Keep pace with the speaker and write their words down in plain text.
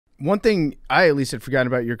one thing I at least had forgotten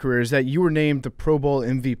about your career is that you were named the Pro Bowl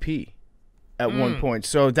MVP at one point.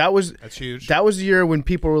 So that's huge. That was the year when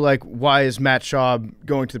people were like, why is Matt Schaub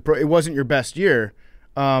going to the Pro? It wasn't your best year,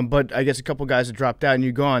 but I guess a couple guys had dropped out and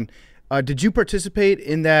you gone. Did you participate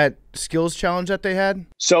in that skills challenge that they had?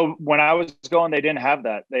 So when I was going, they didn't have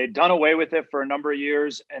that. They had done away with it for a number of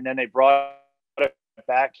years, and then they brought it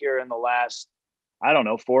back here in the last, I don't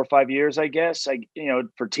know, 4 or 5 years, I guess,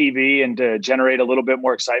 for TV and to generate a little bit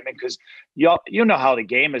more excitement, because you know how the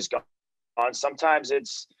game is going on. Sometimes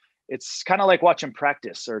it's kind of like watching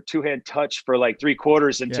practice or two-hand touch for like 3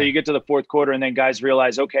 quarters until you get to the fourth quarter, and then guys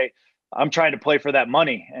realize, okay, I'm trying to play for that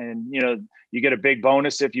money, and you get a big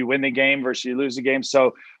bonus if you win the game versus you lose the game.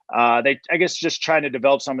 So I guess just trying to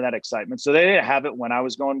develop some of that excitement. So they didn't have it when I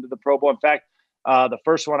was going to the Pro Bowl. In fact, the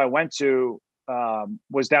first one I went to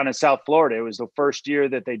was down in South Florida. It was the first year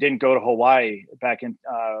that they didn't go to Hawaii back in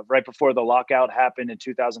right before the lockout happened in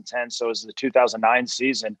 2010. So it was the 2009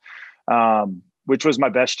 season, which was my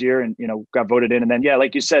best year, and got voted in. And then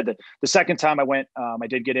like you said, the second time I went, I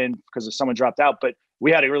did get in because someone dropped out, but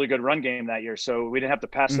we had a really good run game that year, so we didn't have to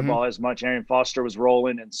pass the ball as much. Arian Foster was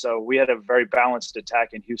rolling, and so we had a very balanced attack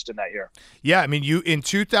in Houston that year. Yeah, I mean, you in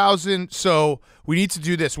 2000. So we need to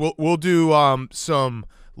do this. We'll do some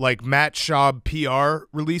like Matt Schaub PR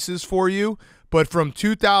releases for you, but from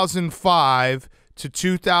 2005 to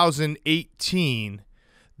 2018.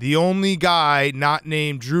 The only guy not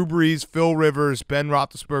named Drew Brees, Phil Rivers, Ben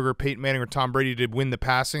Roethlisberger, Peyton Manning, or Tom Brady to win the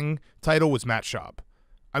passing title was Matt Schaub.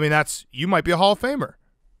 I mean, you might be a Hall of Famer.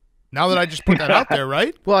 Now that I just put that out there,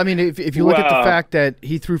 right? Well, I mean, if you look at the fact that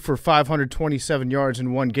he threw for 527 yards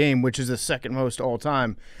in one game, which is the second most all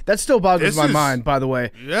time, that still boggles my mind, by the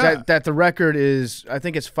way. Yeah. That the record is, I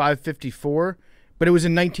think it's 554, but it was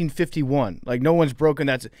in 1951. Like, no one's broken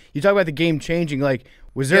that. You talk about the game changing, like,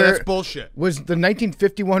 was there? Yeah, that's bullshit. Was the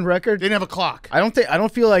 1951 record? They didn't have a clock. I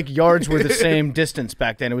don't feel like yards were the same distance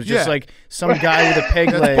back then. It was just like some guy with a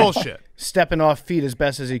peg leg bullshit. Stepping off feet as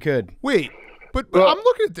best as he could. Wait, but I'm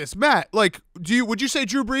looking at this, Matt. Like, would you say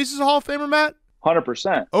Drew Brees is a Hall of Famer, Matt?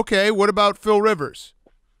 100%. Okay, what about Phil Rivers?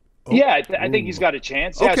 Yeah, I think he's got a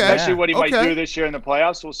chance. Yeah, Okay. especially what he might do this year in the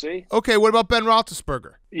playoffs. We'll see. Okay, what about Ben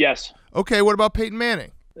Roethlisberger? Yes. Okay, what about Peyton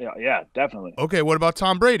Manning? Yeah, definitely. Okay, what about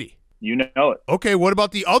Tom Brady? You know it. Okay, what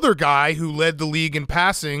about the other guy who led the league in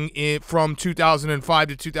passing from 2005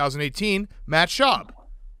 to 2018, Matt Schaub?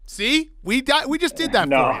 See? We just did that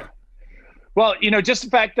for you. Well, just the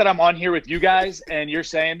fact that I'm on here with you guys and you're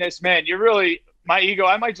saying this, man, you're really – my ego,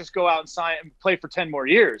 I might just go out and sign and play for 10 more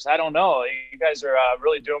years. I don't know. You guys are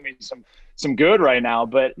really doing me some good right now.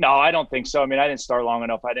 But, no, I don't think so. I mean, I didn't start long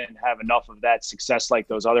enough. I didn't have enough of that success like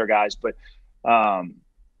those other guys. But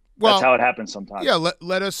that's how it happens sometimes. Yeah,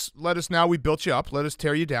 let us now. We built you up. Let us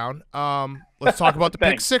tear you down. Let's talk about the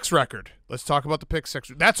pick six record. Let's talk about the pick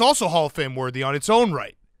six. That's also Hall of Fame worthy on its own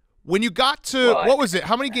right. When you got to what was it?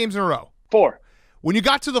 How many games in a row? 4. When you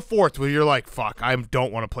got to the 4th, where you're like, "Fuck, I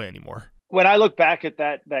don't want to play anymore." When I look back at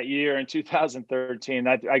that year in 2013,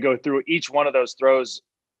 I go through each one of those throws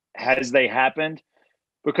as they happened,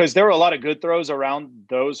 because there were a lot of good throws around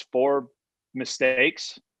those 4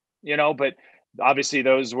 mistakes, but obviously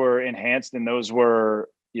those were enhanced and those were,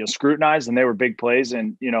 scrutinized, and they were big plays.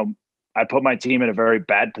 And, I put my team in a very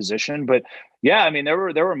bad position, but yeah, I mean, there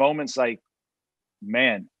were moments like,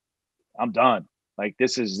 man, I'm done. Like,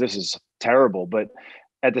 this is terrible. But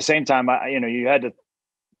at the same time, you had to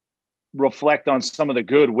reflect on some of the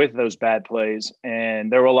good with those bad plays,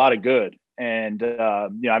 and there were a lot of good. And,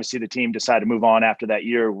 obviously the team decided to move on after that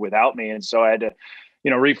year without me. And so I had to,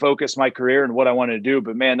 refocus my career and what I wanted to do.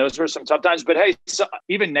 But man, those were some tough times. But hey,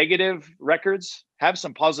 even negative records have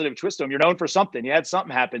some positive twist to them. You're known for something. You had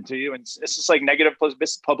something happen to you. And it's just like negative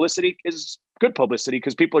publicity is good publicity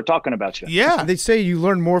because people are talking about you. Yeah. They say you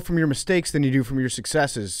learn more from your mistakes than you do from your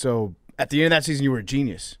successes. So at the end of that season, you were a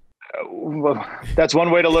genius. Well, that's one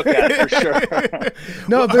way to look at it, for sure.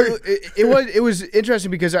 No, but it was interesting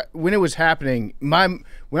because when it was happening,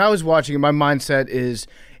 when I was watching it, my mindset is,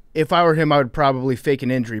 if I were him, I would probably fake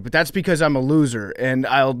an injury. But that's because I'm a loser and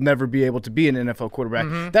I'll never be able to be an NFL quarterback.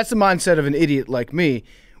 Mm-hmm. That's the mindset of an idiot like me.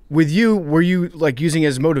 With you, were you like using it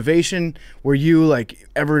as motivation? Were you like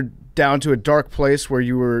ever down to a dark place where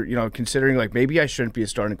you were, considering like maybe I shouldn't be a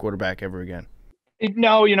starting quarterback ever again?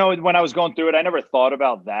 No, when I was going through it, I never thought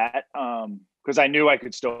about that because I knew I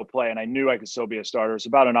could still play and I knew I could still be a starter. It's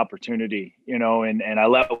about an opportunity, and I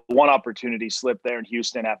let one opportunity slip there in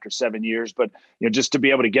Houston after 7 years. But, just to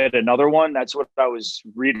be able to get another one, that's what I was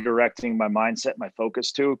redirecting my mindset, my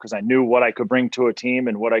focus to, because I knew what I could bring to a team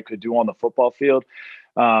and what I could do on the football field.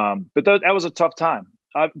 But that was a tough time.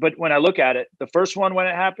 but when I look at it, the first one when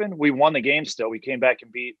it happened, we won the game. Still, we came back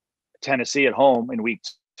and beat Tennessee at home in week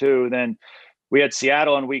 2. Then we had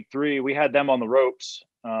Seattle in week 3. We had them on the ropes.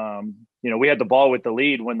 We had the ball with the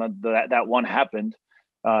lead when that one happened,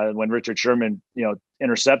 when Richard Sherman,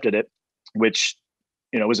 intercepted it, which,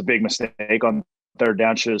 was a big mistake on third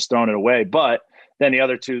down, should have thrown it away. But then the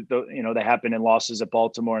other two, they happened in losses at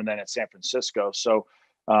Baltimore and then at San Francisco. So,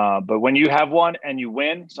 but when you have one and you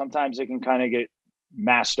win, sometimes it can kind of get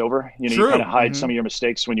masked over. You kind of hide some of your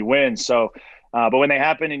mistakes when you win. So, but when they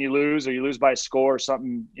happen and you lose, or you lose by a score or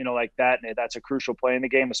something, like that, and that's a crucial play in the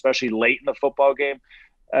game, especially late in the football game.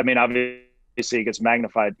 I mean, obviously it gets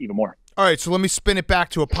magnified even more. All right, so let me spin it back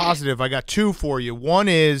to a positive. I got 2 for you. One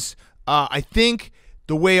is I think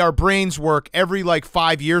the way our brains work, every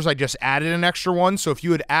 5 years I just added an extra one. So if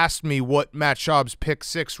you had asked me what Matt Schaub's pick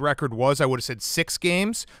 6 record was, I would have said 6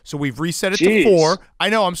 games. So we've reset it to 4. I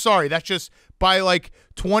know, I'm sorry. That's just by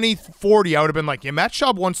 2040, I would have been like, yeah, Matt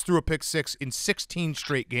Schaub once threw a pick 6 in 16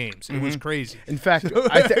 straight games. It was crazy. In fact,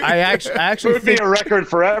 I actually it would be a record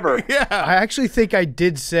forever. Yeah. I actually think I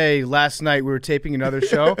did say last night, we were taping another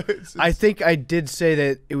show. I think I did say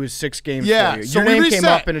that it was 6 games for you. So your name came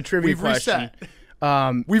up in a trivia question.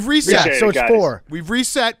 We've reset. Yeah, so it's 4. We've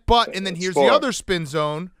reset, and then here's the other spin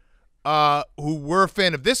zone, who we're a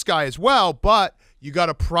fan of this guy as well, but you got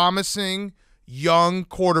a promising young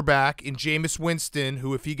quarterback in Jameis Winston,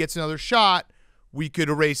 who, if he gets another shot, we could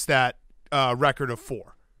erase that record of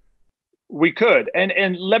 4. We could.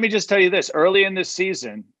 And let me just tell you this. Early in this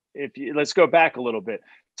season, let's go back a little bit.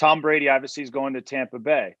 Tom Brady obviously is going to Tampa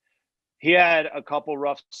Bay. He had a couple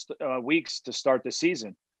rough weeks to start the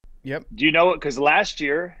season. Yep. Do you know it? Because last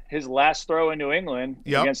year, his last throw in New England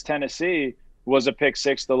against Tennessee was a pick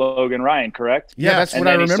 6 to Logan Ryan, correct? Yeah, that's what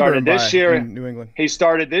I remember him this year in New England. He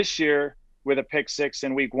started this year with a pick 6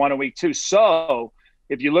 in week 1 and week 2. So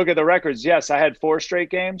if you look at the records, yes, I had 4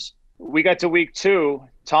 straight games. We got to week 2.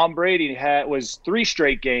 Tom Brady was 3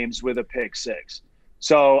 straight games with a pick 6.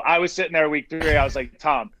 So I was sitting there week 3. I was like,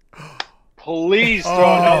 Tom, please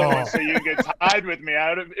throw another one so you can get tied with me.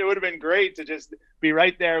 It would have been great to just be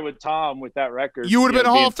right there with Tom with that record. You would have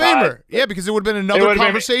been a Hall of Famer. Yeah, because it would have been another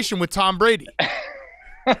conversation with Tom Brady.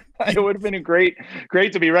 It would have been great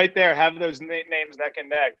to be right there, have those names neck and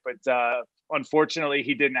neck. But unfortunately,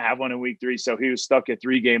 he didn't have one in week 3, so he was stuck at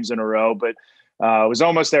 3 games in a row. But was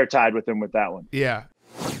almost there, tied with him with that one. Yeah.